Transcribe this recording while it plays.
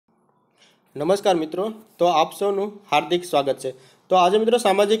नमस्कार मित्रों, तो आप सौનું हार्दिक स्वागत है। तो आज मित्रों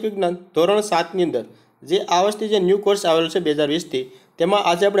सामाजिक विज्ञान धोरण 7 ની અંદર જે આ વર્ષથી જે ન્યૂ કોર્સ આવેલો છે 2020 થી, તેમાં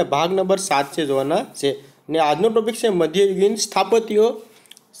આજે આપણે ભાગ નંબર 7 છે જોવાના છે અને આજનો ટોપિક છે મધ્યયુગીન સ્થાપત્યો,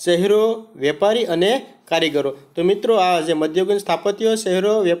 શહેરો, વેપારી અને કારીગરો। તો મિત્રો આ જે મધ્યયુગીન સ્થાપત્યો,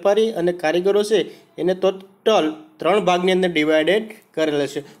 શહેરો, વેપારી અને કારીગરો છે એને ટોટલ 3 ભાગની અંદર ડિવાઇડેડ કરેલા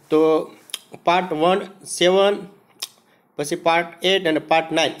છે। તો પાર્ટ 1, 7 પછી પાર્ટ 8 અને પાર્ટ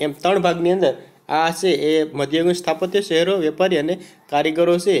 9 એમ 3 ભાગની અંદર આ છે એ મધ્યયુગીન સ્થાપત્ય, શહેરો, વેપારી અને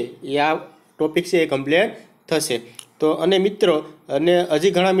કારીગરો છે એ આ ટોપિક છે એ કમ્પ્લીટ થશે। તો અને મિત્રો અને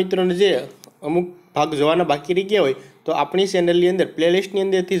હજી ઘણા મિત્રોને જે અમુક ભાગ જોવાના બાકી રહી ગયા હોય તો આપણી ચેનલની અંદર પ્લેલિસ્ટની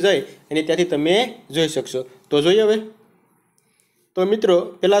અંદરથી જઈ અને ત્યાંથી તમે જોઈ શકશો। તો જોઈએ હવે। તો મિત્રો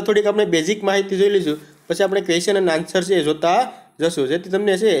પહેલાં થોડીક આપણે બેઝિક માહિતી જોઈ લઈશું, પછી આપણે ક્વેશ્ચન અને આન્સર છે એ જોતા જશું, જેથી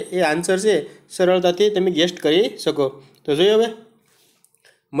તમને છે એ આન્સર છે સરળતાથી તમે ગેસ્ટ કરી શકો। તો જોઈએ હવે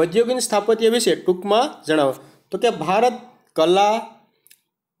મધ્યયુગીન સ્થાપત્ય વિશે ટૂંકમાં જણાવો। તો કે ભારત કલા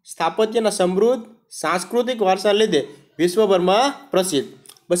સ્થાપત્યના સમૃદ્ધ સાંસ્કૃતિક વારસા લીધે વિશ્વભરમાં પ્રસિદ્ધ।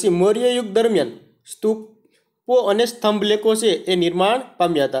 પછી મૌર્ય યુગ દરમિયાન સ્તૂપો અને સ્તંભલેખો છે એ નિર્માણ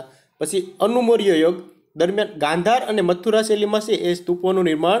પામ્યા હતા। પછી અનુમૌર્ય યુગ દરમિયાન ગાંધાર અને મથુરા શૈલીમાં છે એ સ્તૂપોનું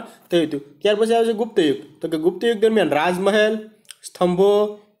નિર્માણ થયું હતું। ત્યાર પછી આવે છે ગુપ્ત યુગ। તો કે ગુપ્ત યુગ દરમિયાન રાજમહેલ, સ્તંભો,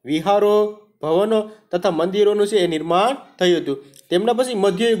 વિહારો, ભવનો તથા મંદિરોનું છે એ નિર્માણ થયું હતું। તેમના પછી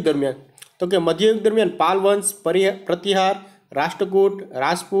મધ્યયુગ દરમિયાન, તો કે મધ્યયુગ દરમિયાન પાલ વંશ, પ્રતિહાર, રાષ્ટ્રકૂટ,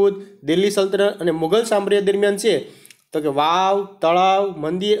 રાજપૂત, દિલ્હી સલ્તનત અને મુઘલ સામ્રાજ્ય દરમિયાન છે તો કે વાવ, તળાવ,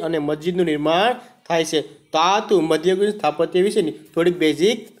 મંદિર અને મસ્જિદનું નિર્માણ થાય છે। તો આ હતું મધ્યયુગીન સ્થાપત્ય વિશેની થોડીક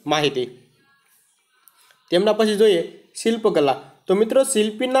બેઝિક માહિતી। તેમના પછી જોઈએ શિલ્પકલા। તો મિત્રો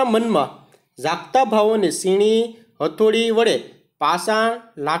શિલ્પીના મનમાં જાગતા ભાવોને સીણી, હથોડી વડે પાષાણ,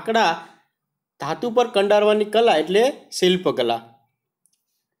 લાકડા, ધાતુ પર કંડારવાની કલા એટલે શિલ્પકલા।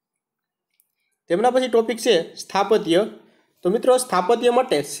 તેમના પછી ટોપિક છે સ્થાપત્ય। તો મિત્રો સ્થાપત્ય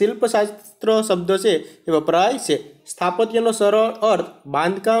માટે શિલ્પશાસ્ત્ર શબ્દ છે એ વપરાય છે। સ્થાપત્યનો સરળ અર્થ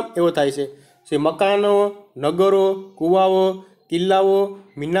બાંધકામ એવો થાય છે। જે મકાનો, નગરો, કુવાઓ, કિલ્લાઓ,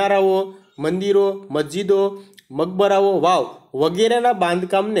 મિનારાઓ, મંદિરો, મસ્જિદો, મકબરાઓ, વાવ વગેરેના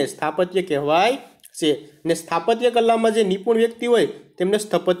બાંધકામને સ્થાપત્ય કહેવાય છે। ને સ્થાપત્ય કલામાં જે નિપુણ વ્યક્તિ હોય તેમને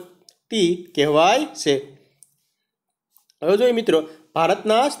સ્થપતિ કહેવાય છે। હવે જોઈએ મિત્રો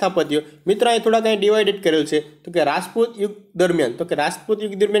ભારતના સ્થાપત્યો। મિત્રો અહીં થોડા કંઈ ડિવાઇડેડ કરેલ છે। તો કે રાજપૂત યુગ દરમિયાન, તો કે રાજપૂત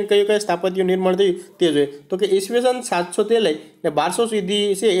યુગ દરમિયાન કયું કયું સ્થાપત્ય નિર્માણ થયું તે જોઈએ। તો કે ઈસવીસન 700 લઈને 1200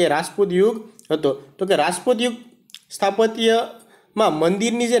 સુધી છે એ રાજપૂત યુગ હતો। તો કે રાજપૂત યુગ સ્થાપત્યમાં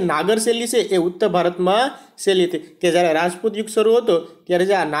મંદિરની જે નાગર શૈલી છે એ ઉત્તર ભારતમાં શૈલી હતી, કે જ્યારે રાજપૂત યુગ શરૂ હતો ત્યારે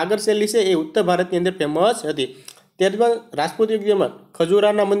જે આ નાગર શૈલી છે એ ઉત્તર ભારતની અંદર ફેમસ હતી। ત્યારબાદ રાજપૂત યુગમાં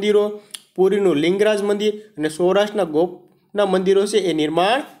ખજૂરાના મંદિરો, પુરીનું લિંગરાજ મંદિર અને સૌરાષ્ટ્રના ગોપના મંદિરો છે એ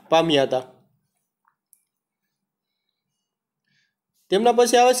નિર્માણ પામ્યા હતા। તેમના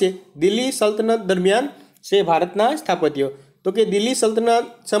પછી આવે છે દિલ્હી સલ્તનત દરમિયાન છે ભારતના સ્થાપત્યો। તો કે દિલ્હી સલ્તનત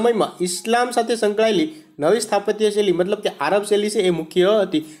સમયમાં ઇસ્લામ સાથે સંકળાયેલી નવી સ્થાપત્ય શૈલી મતલબ કે આરબ શૈલી છે એ મુખ્ય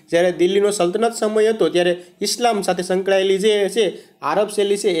હતી। જ્યારે દિલ્હીનો સલ્તનત સમય હતો ત્યારે ઇસ્લામ સાથે સંકળાયેલી જે છે આરબ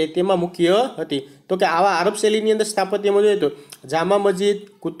શૈલી છે એ તેમાં મુખ્ય હતી। તો કે આવા આરબ શૈલીની અંદર સ્થાપત્યમાં જોઈએ તો જામા મસ્જિદ,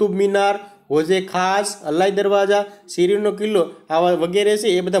 કુતુબ મિનાર, હોજે ખાસ, અલ્લાહ દરવાજા, શિરીનો કિલ્લો આવા વગેરે છે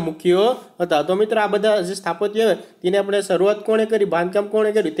એ બધા મુખ્ય હતા। તો મિત્રો આ બધા જે સ્થાપત્ય હોય તેની આપણે શરૂઆત કોણે કરી, બાંધકામ કોણે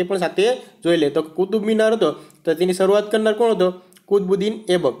કર્યું તે પણ સાથે જોઈ લે। તો કુતુબ મિનાર હતો તો તેની શરૂઆત કરનાર કોણ હતો? કુતબુદ્દીન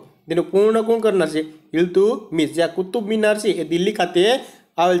એબક। તેનું પૂર્ણ કોણ કરનાર છે? ઇલ્તુમિશ। જે આ કુતુબ મિનાર છે એ દિલ્હી ખાતે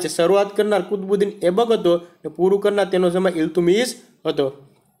આવેલ છે। શરૂઆત કરનાર કુતબુદ્દીન એબક હતો અને પૂરું કરનાર તેનો સમય ઇલ્તુમિશ હતો।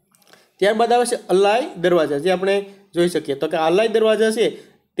 ત્યારબાદ આવે છે અલ્લાહ દરવાજા, જે આપણે જોઈ શકીએ। તો કે અલ્લાહ દરવાજા છે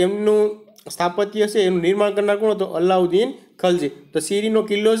તેમનું સ્થાપત્ય છે એનું નિર્માણ કરનાર કોણ હતો? અલાઉદ્દીન ખલજી। તો શિરીનો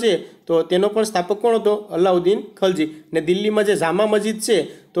કિલ્લો છે તો તેનો પણ સ્થાપક કોણ હતો? અલાઉદ્દીન ખલજી। ને દિલ્હીમાં જે જામા મસ્જિદ છે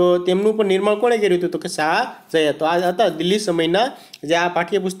તો તેમનું પણ નિર્માણ કોણે કર્યું હતું? તો કે શાહજહાં। તો આ હતા દિલ્હી સમયના જે આ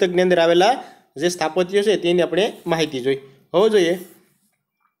પાઠ્યપુસ્તકની અંદર આવેલા જે સ્થાપત્યો છે તેની આપણે માહિતી જોઈ। હવે જોઈએ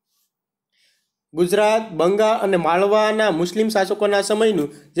ગુજરાત, બંગાળ અને માળવાના મુસ્લિમ શાસકોના સમયનું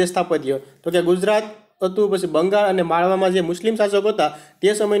જે સ્થાપત્ય। તો કે ગુજરાત હતું, પછી બંગાળ અને માળવામાં જે મુસ્લિમ શાસકો હતા તે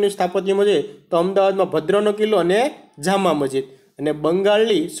સમયનું સ્થાપત્યમાં જોઈએ તો અમદાવાદમાં ભદ્રનો કિલ્લો અને જામા મસ્જિદ, અને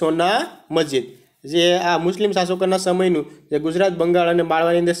બંગાળની સોના મસ્જિદ જે આ મુસ્લિમ શાસકોના સમયનું જે ગુજરાત, બંગાળ અને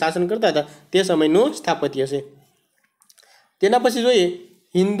માળવાની અંદર શાસન કરતા હતા તે સમયનું સ્થાપત્ય છે। તેના પછી જોઈએ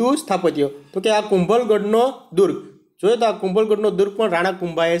હિન્દુ સ્થાપત્ય। તો કે આ કુંભલગઢનો દુર્ગ જોઈએ તો આ કુંભલગઢનો દુર્ગ પણ રાણા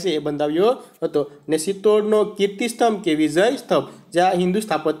કુંભાએ છે એ બંધાવ્યો હતો। ને ચિત્તોડનો કીર્તિ સ્તંભ કે વિજય સ્તંભ જે આ હિન્દુ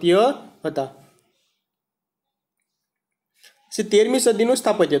સ્થાપત્ય હતા। 13મી સદીનું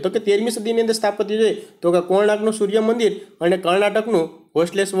સ્થાપત્ય। તો કે 13મી સદીની અંદર સ્થાપત્ય જોઈએ તો કે કોણાર્કનું સૂર્ય મંદિર અને કર્ણાટકનું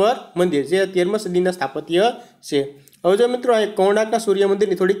હોસલેશ્વર મંદિર, જે 13મી સદીના સ્થાપત્ય છે. હવે જો મિત્રો આ કોણાર્કના સૂર્ય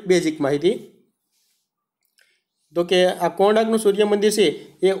મંદિરની થોડીક બેઝિક માહિતી. તો કે આ કોણાર્કનું સૂર્ય મંદિર છે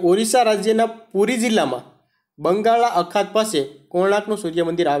એ ઓરિસ્સા રાજ્યના પુરી જિલ્લામાં બંગાળા અખાત પાસે કોણાર્કનું સૂર્ય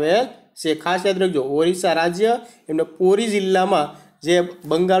મંદિર આવેલ છે. ખાસ યાદ રાખજો, ઓરિસ્સા રાજ્ય એમને પુરી જિલ્લામાં જે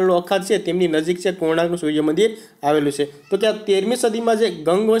બંગાળનો અખાત છે તેમની નજીક છે કોણાર્કનું સૂર્ય મંદિર આવેલું છે. તો કે આ 13મી સદીમાં જે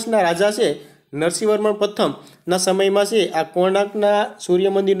ગંગવંશના રાજા છે નરસિંહવર્મન પ્રથમના સમયમાં છે આ કોણાર્કના સૂર્ય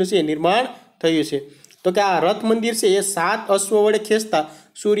મંદિરનું છે નિર્માણ થયું છે. તો કે આ રથ મંદિર છે એ 7 અશ્વ વડે ખેંચતા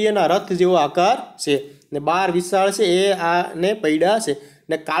સૂર્યના રથ જેવો આકાર છે ને 12 વિશાળ છે એ આને પૈડા છે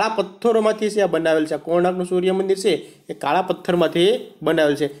ને કાળા પથ્થરોમાંથી છે આ બનાવેલ છે. કોણાર્કનું સૂર્ય મંદિર છે એ કાળા પથ્થરમાંથી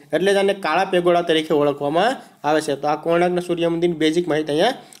બનાવેલ છે, એટલે જ આને કાળા પેગોડા તરીકે ઓળખવામાં આવે છે. તો આ કોણાર્કના સૂર્ય મંદિરની બેઝિક માહિતી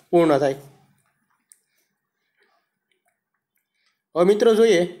અહીંયા પૂર્ણ થાય. હવે મિત્રો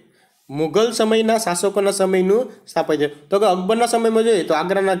જોઈએ મુઘલ સમયના શાસકોના સમયનું સ્થાપત્ય. તો કે અકબરના સમયમાં જોઈએ તો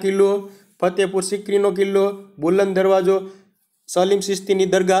આગ્રાના કિલ્લો, ફતેહપુર સિક્રીનો કિલ્લો, બુલંદ દરવાજો, સલીમ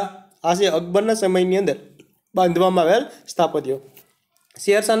ચિશ્તીની દરગાહ, આ છે અકબરના સમયની અંદર બાંધવામાં આવેલ સ્થાપત્યો.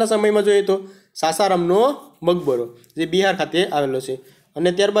 શેરશાહના સમયમાં જોઈએ તો સાસારામનો મકબરો જે બિહાર ખાતે આવેલો છે. અને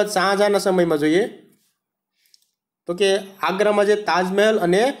ત્યારબાદ શાહજહાંના સમયમાં જોઈએ તો કે આગ્રામાં જે તાજમહેલ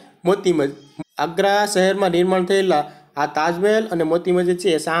અને મોતી મસ્જિદ, આગ્રા શહેરમાં નિર્માણ થયેલા આ તાજમહેલ અને મોતી મસ્જિદ છે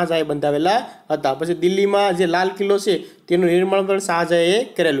એ શાહજહાંએ બંધાવેલા હતા. પછી દિલ્હીમાં જે લાલ કિલ્લો છે તેનું નિર્માણ પણ શાહજહાંએ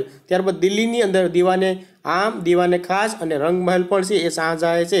કરેલું. ત્યારબાદ દિલ્હીની અંદર દીવાને આમ, દીવાને ખાસ અને રંગમહેલ પણ છે એ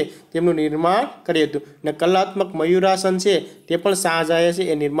શાહજહાંએ છે તેમનું નિર્માણ કર્યું હતું. અને કલાત્મક મયુરાસન છે તે પણ શાહજહાંએ છે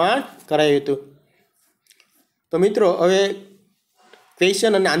એ નિર્માણ કરાયું હતું. તો મિત્રો હવે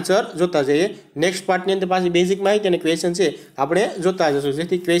ક્વેશ્ચન અને આન્સર જોતા જઈએ. નેક્સ્ટ પાર્ટની અંદર પાછી બેઝિક માહિતી અને ક્વેશ્ચન છે આપણે જોતા જશું,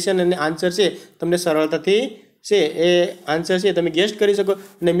 જેથી ક્વેશ્ચન અને આન્સર છે તમને સરળતાથી છે એ આન્સર છે તમે ગેસ્ટ કરી શકો.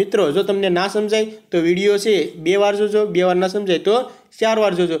 અને મિત્રો જો તમને ના સમજાય તો વિડીયો છે 2 વાર જોજો, 2 વાર ના સમજાય તો 4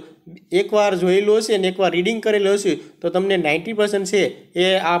 વાર જોજો. એકવાર જોયેલું હશે અને એકવાર રીડિંગ કરેલું હશે તો તમને 90% છે એ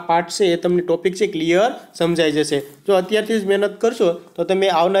આ પાર્ટ છે એ તમને ટોપિક છે ક્લિયર સમજાઈ જશે. જો અત્યારથી જ મહેનત કરશો તો તમે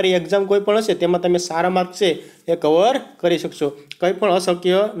આવનારી એક્ઝામ કોઈ પણ હશે તેમાં તમે સારા માર્ક છે એ કવર કરી શકશો. કંઈ પણ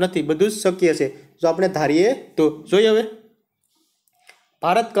અશક્ય નથી, બધું જ શક્ય છે જો આપણે ધારીએ તો. જોઈએ હવે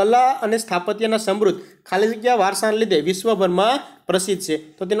ભારત કલા અને સ્થાપત્યના સમૃદ્ધ ખાલી જગ્યા વારસાને લીધે વિશ્વભરમાં પ્રસિદ્ધ છે.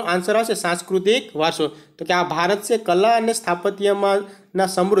 તો તેનો આન્સર આવશે સાંસ્કૃતિક વારસો. તો કે આ ભારત છે કલા અને સ્થાપત્યમાં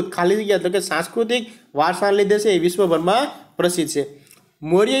સમૃદ્ધ ખાલી જગ્યા એટલે કે સાંસ્કૃતિક વારસાને લીધે છે એ વિશ્વભરમાં પ્રસિદ્ધ છે.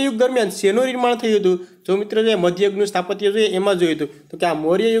 મૌર્ય યુગ દરમિયાન શેનું નિર્માણ થયું હતું? જો મિત્રો જે મધ્યયુગનું સ્થાપત્ય જોઈએ એમાં જોયું હતું તો કે આ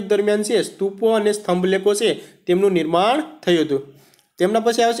મૌર્ય યુગ દરમિયાન છે સ્તૂપો અને સ્તંભલેખો છે તેમનું નિર્માણ થયું હતું. તેમના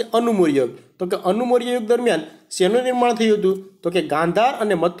પછી આવે છે અનુમૌર્ય યુગ. તો કે અનુમૌર્ય યુગ દરમિયાન શેનું નિર્માણ થયું હતું? તો કે ગાંધાર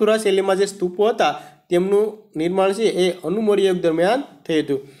અને મથુરા શૈલીમાં જે સ્તૂપો હતા તેમનું નિર્માણ છે એ અનુમૌર્ય યુગ દરમિયાન થયું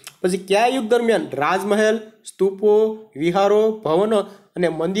હતું. પછી કયા યુગ દરમિયાન રાજમહેલ, સ્તૂપો, વિહારો, ભવનો અને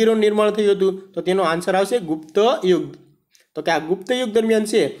મંદિરોનું નિર્માણ થયું હતું? તો તેનો આન્સર આવશે ગુપ્ત યુગ. તો કે આ ગુપ્ત યુગ દરમિયાન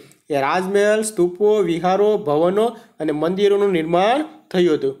છે એ રાજમહેલ, સ્તૂપો, વિહારો, ભવનો અને મંદિરોનું નિર્માણ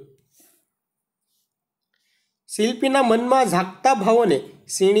થયું હતું. શિલ્પીના મનમાં ઝાંકતા ભાવોને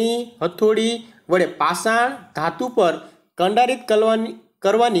સીણી, હથોડી વડે પાષાણ ધાતુ પર કંડારિત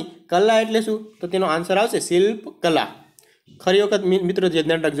કરવાની કલા એટલે શું? તો તેનો આન્સર આવશે શિલ્પ કલા. ખરી વખત મિત્રો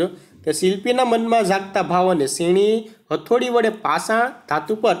ધ્યાન રાખજો કે શિલ્પીના મનમાં ઝાંકતા ભાવોને સીણી, હથોડી વડે પાષાણ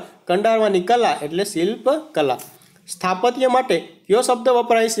ધાતુ પર કંડારવાની કલા એટલે શિલ્પ કલા. સ્થાપત્ય માટે કયો શબ્દ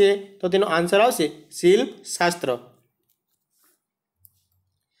વપરાય છે? તો તેનો આન્સર આવશે શિલ્પ શાસ્ત્ર.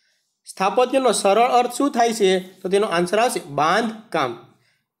 સ્થાપત્યનો સરળ અર્થ શું થાય છે? તો તેનો આન્સર આવશે બાંધકામ.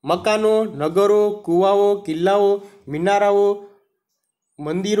 મકાનો, નગરો, કુવાઓ, કિલ્લાઓ, મિનારાઓ,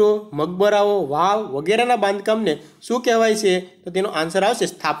 મંદિરો, મકબરાઓ, વાવ વગેરેના બાંધકામને શું કહેવાય છે? તો તેનો આન્સર આવશે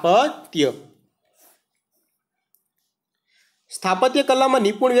સ્થાપત્ય. સ્થાપત્ય કલામાં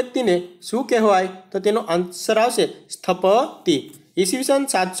નિપુણ વ્યક્તિને શું કહેવાય? તો તેનો આન્સર આવશે સ્થપતિ. ઈસવીસન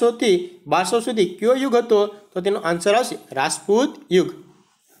 700 થી 1200 સુધી કયો યુગ હતો? તો તેનો આન્સર આવશે રાજપૂત યુગ.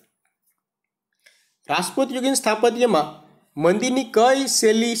 રાજપૂત યુગીન સ્થાપત્યમાં મંદિરની કઈ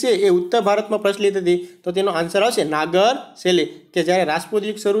શૈલી છે એ ઉત્તર ભારતમાં પ્રચલિત હતી? તો તેનો આન્સર આવશે નાગર શૈલી. કે જ્યારે રાજપૂત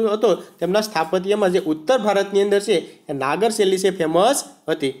યુગ શરૂ હતો તેમના સ્થાપત્યમાં જે ઉત્તર ભારતની અંદર છે એ નાગર શૈલી છે ફેમસ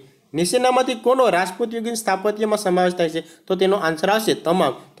હતી. નીચેનામાંથી કોનો રાજપૂત યુગીન સ્થાપત્યમાં સમાવેશ થાય છે? તો તેનો આન્સર આવશે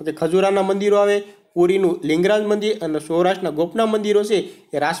તમામ. તો કે ખજુરાના મંદિરો આવે, પુરીનું લિંગરાજ મંદિર અને સૌરાષ્ટ્રના ગોપના મંદિરો છે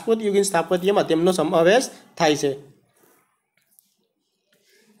એ રાજપૂત યુગીન સ્થાપત્યમાં તેમનો સમાવેશ થાય છે.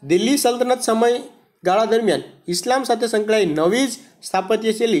 દિલ્હી સલ્તનત સમયગાળા દરમિયાન ઇસ્લામ સાથે સંકળાયેલી નવી જ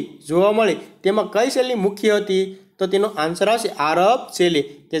સ્થાપત્ય શૈલી જોવા મળી તેમાં કઈ શૈલી મુખ્ય હતી? તો તેનો આન્સર આવશે આરબ શૈલી.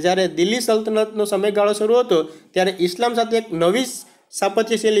 કે જ્યારે દિલ્હી સલ્તનતનો સમયગાળો શરૂ હતો ત્યારે ઇસ્લામ સાથે એક નવી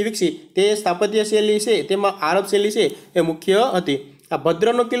સ્થાપત્ય શૈલી વિકસી. તે સ્થાપત્ય શૈલી છે તેમાં આરબ શૈલી છે એ મુખ્ય હતી. आ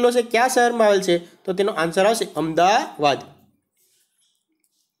भद्रनो किल्लो छे क्या शहरमां आवेल छे तो तेनो आंसर आवशे अमदावाद।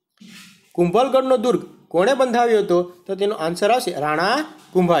 कुंभलगढ़नो दुर्ग कोणे बंधाव्यो हतो तो तेनो आंसर आवशे राणा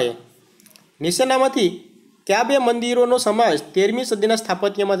कुंभाए। નીચેનામાંથી क्या बे मंदिरों समावेश 13મી સદીના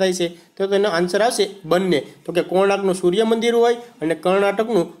સ્થાપત્યમાં થાય છે તો તેનો આન્સર આવશે બંને। તો કે કોણાર્કનું સૂર્ય મંદિર હોય અને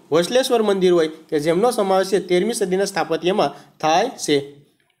કર્ણાટકનું હોસલેશ્વર મંદિર હોય કે જેમનો સમાવેશ 13મી સદીના સ્થાપત્યમાં થાય છે।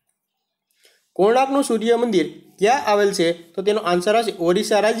 કોણાર્કનું સૂર્ય મંદિર ક્યાં આવેલ છે તો તેનો આન્સર આવશે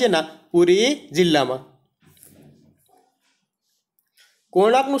ઓરિસ્સા રાજ્યના પુરી જિલ્લામાં।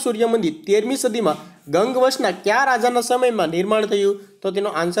 कोणार्कનું सूर्य मंदिर 13મી સદીમાં ગંગવંશના क्या રાજાના સમયમાં નિર્માણ થયું તો તેનો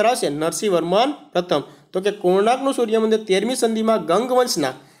આન્સર આવશે નરસિંહવર્મન પ્રથમ। તો કે કોણાર્કનું સૂર્ય મંદિર 13મી સદીમાં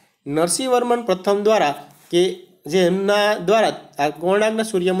ગંગવંશના નરસિંહવર્મન પ્રથમ દ્વારા કે જેમના દ્વારા આ કોણાર્કના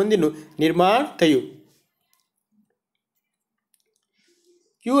સૂર્ય મંદિરનું निर्माण થયું।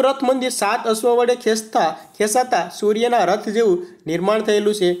 क्यू रथ मंदिर 7 अश्व वडे खेसाता सूर्यना रथ जेवुं निर्माण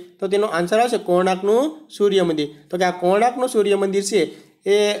थयेलुं छे तो तेनो आंसर आवशे कोणार्कनुं सूर्य मंदिर। तो के आ कोणार्कनुं सूर्य मंदिर छे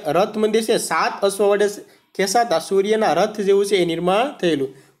ए रथ मंदिर छे 7 अश्व वडे खेसाता सूर्यना रथ जेवुं छे ए निर्माण थयेलुं।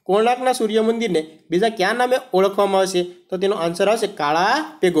 कोणार्कना सूर्य मंदिरने बीजा क्या नामे ओळखवामां आवशे तो तेनो आंसर आवशे काळा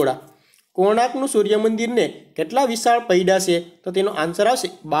पेगोड़ा। कोणार्कनुं सूर्य मंदिरने केटला विशाळ पૈડા छे तो तेनो आंसर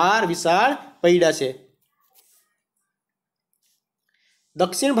आवशे 12 विशाळ पૈડા छे।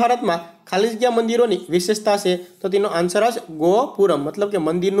 दक्षिण भारत में खाली जग्या मंदिरों की विशेषता है तो तेनो आंसर आवशे गोपुरम मतलब के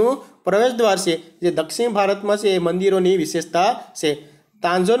मंदिरनु प्रवेश द्वार से जे दक्षिण भारत में से मंदिरों की विशेषता है।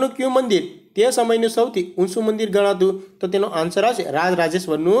 तांजोरनु क्यू मंदिर ते समयनु सौथी ऊंचुं मंदिर गणातुं तो तेनो आंसर आवशे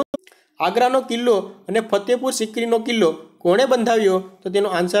राजराजेश्वरनु। आग्रानो किल्लो अने फतेहपुर सीकरीनो किल्लो कोणे बंधाव्यो तो तेनो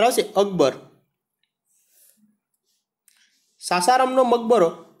आंसर आवशे अकबर। सासारामनो मकबरो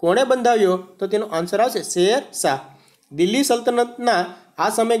कोणे बंधाव्यो तो तेनो आंसर आवशे शेर शाह। दिल्ली सल्तनतना आ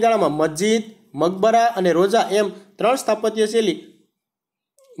समयगाळा में मस्जिद मकबरा अने रोजा एम 3 स्थापत्य शैली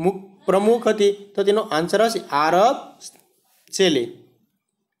प्रमुख थी तो तेनो आंसर आवशे आरब शैली।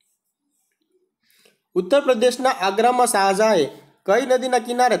 उत्तर प्रदेशना आग्रा में शाहजहाए कई नदीना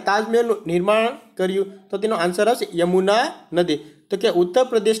किनारे ताजमहलનું निर्माण कर्યું तो तेनो आंसर आवशे यमुना नदी। तो कि उत्तर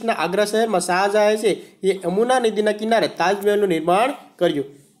प्रदेशना आग्रा शहर में शाहजहाए छे ये यमुना नदीना किनारे ताजमहलનું निर्माण कर्યું।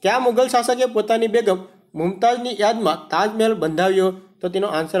 क्या मुगल शासके पोतानी बेगम मुमताजनी याद में ताजमहल बंधाव्यो तो तेनो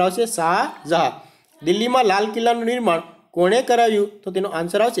आंसर आवशे शाहजहां। दिल्ली में लाल किल्लाનું निर्माण कोणे कराव्યું तो तेनो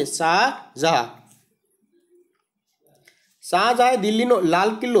आंसर आवशे शाहजहां। शाहजहां दिल्लीनो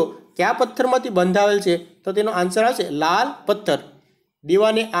लाल किल्लो क्या पत्थरमांथी बंधावेल छे तो तेनो आंसर आवशे लाल पत्थर।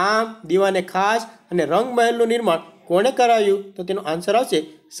 दीवाने आम दीवाने खास अने रंग महलનું निर्माण कोणे कराव्યું तो तेनो आंसर आवशे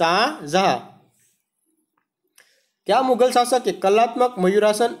शाहजहां। क्या मुगल शासके कलात्मक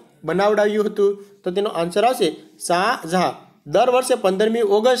मयूरासन बनावडाव्યું હતું तो तेनो आंसर आवशे शाहजहां। दर वर्षे 15મી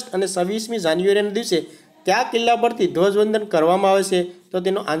ऑगस्ट और 26મી जान्युआरीना दिवसे क्या किल्ला परथी ध्वजवंदन करवामां आवे छे तो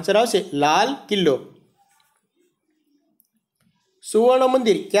तेनो आंसर आवशे लाल किल्लो। सुवर्ण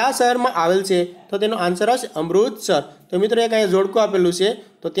मंदिर क्या शहर में आवेल छे तो तेनो आंसर आवशे अमृतसर। तो मित्रों एक अहींया जोड़कું आपेલું છે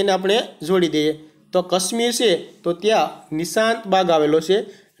तो तेने આપણે जोड़ी दઈએ। तो कश्मीर છે तो त्यां निशांत बाग आवेलो छे।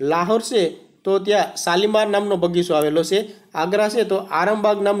 लाहोर છે तो त्यां शालीमार नामनो बगीचो आवेलो छे। आग्रा છે तो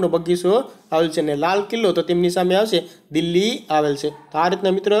आरामबाग नामनो बगीचो आवेल छे ने लाल किल्लो तो तेमनी सामे आवशे दिल्ली आवेल छे। तो आ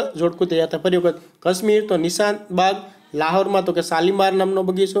रीतना मित्र जोड़कું तैयार था। फरी वखत कश्मीर तो निशांत बाग, लाहोर में तो कि शालीमार नामनो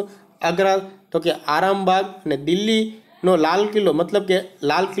बगीचो, आग्रा तो कि आरामबाग ने दिल्ली नो लाल किल्लो मतलब के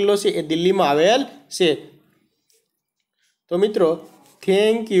लाल किल्लो छे ए दिल्ली में आवेल छे। तो मित्रों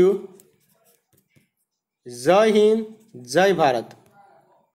थैंक यू। जय हिंद जय भारत।